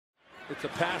It's a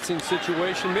passing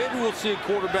situation. Maybe we'll see a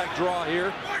quarterback draw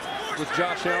here with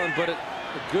Josh Allen, but a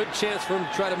good chance for him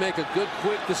to try to make a good,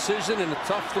 quick decision and a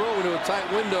tough throw into a tight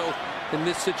window in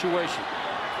this situation.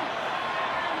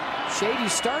 Shady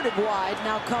started wide,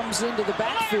 now comes into the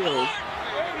backfield.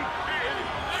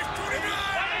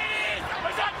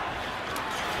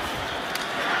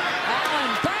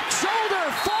 Allen, back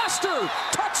shoulder, Foster,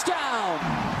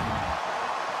 touchdown.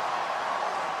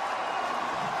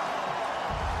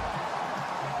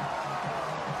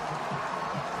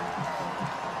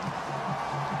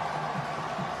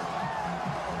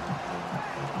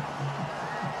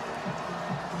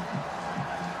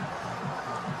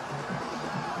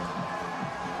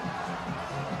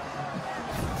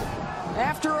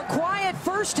 After a quiet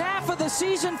first half of the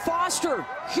season, Foster,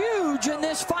 huge in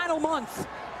this final month.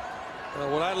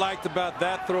 What I liked about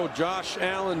that throw, Josh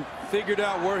Allen figured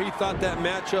out where he thought that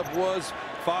matchup was.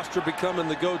 Foster becoming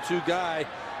the go-to guy,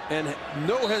 and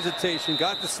no hesitation,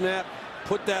 got the snap,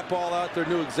 put that ball out there,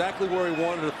 knew exactly where he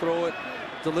wanted to throw it,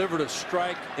 delivered a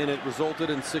strike, and it resulted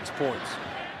in 6 points.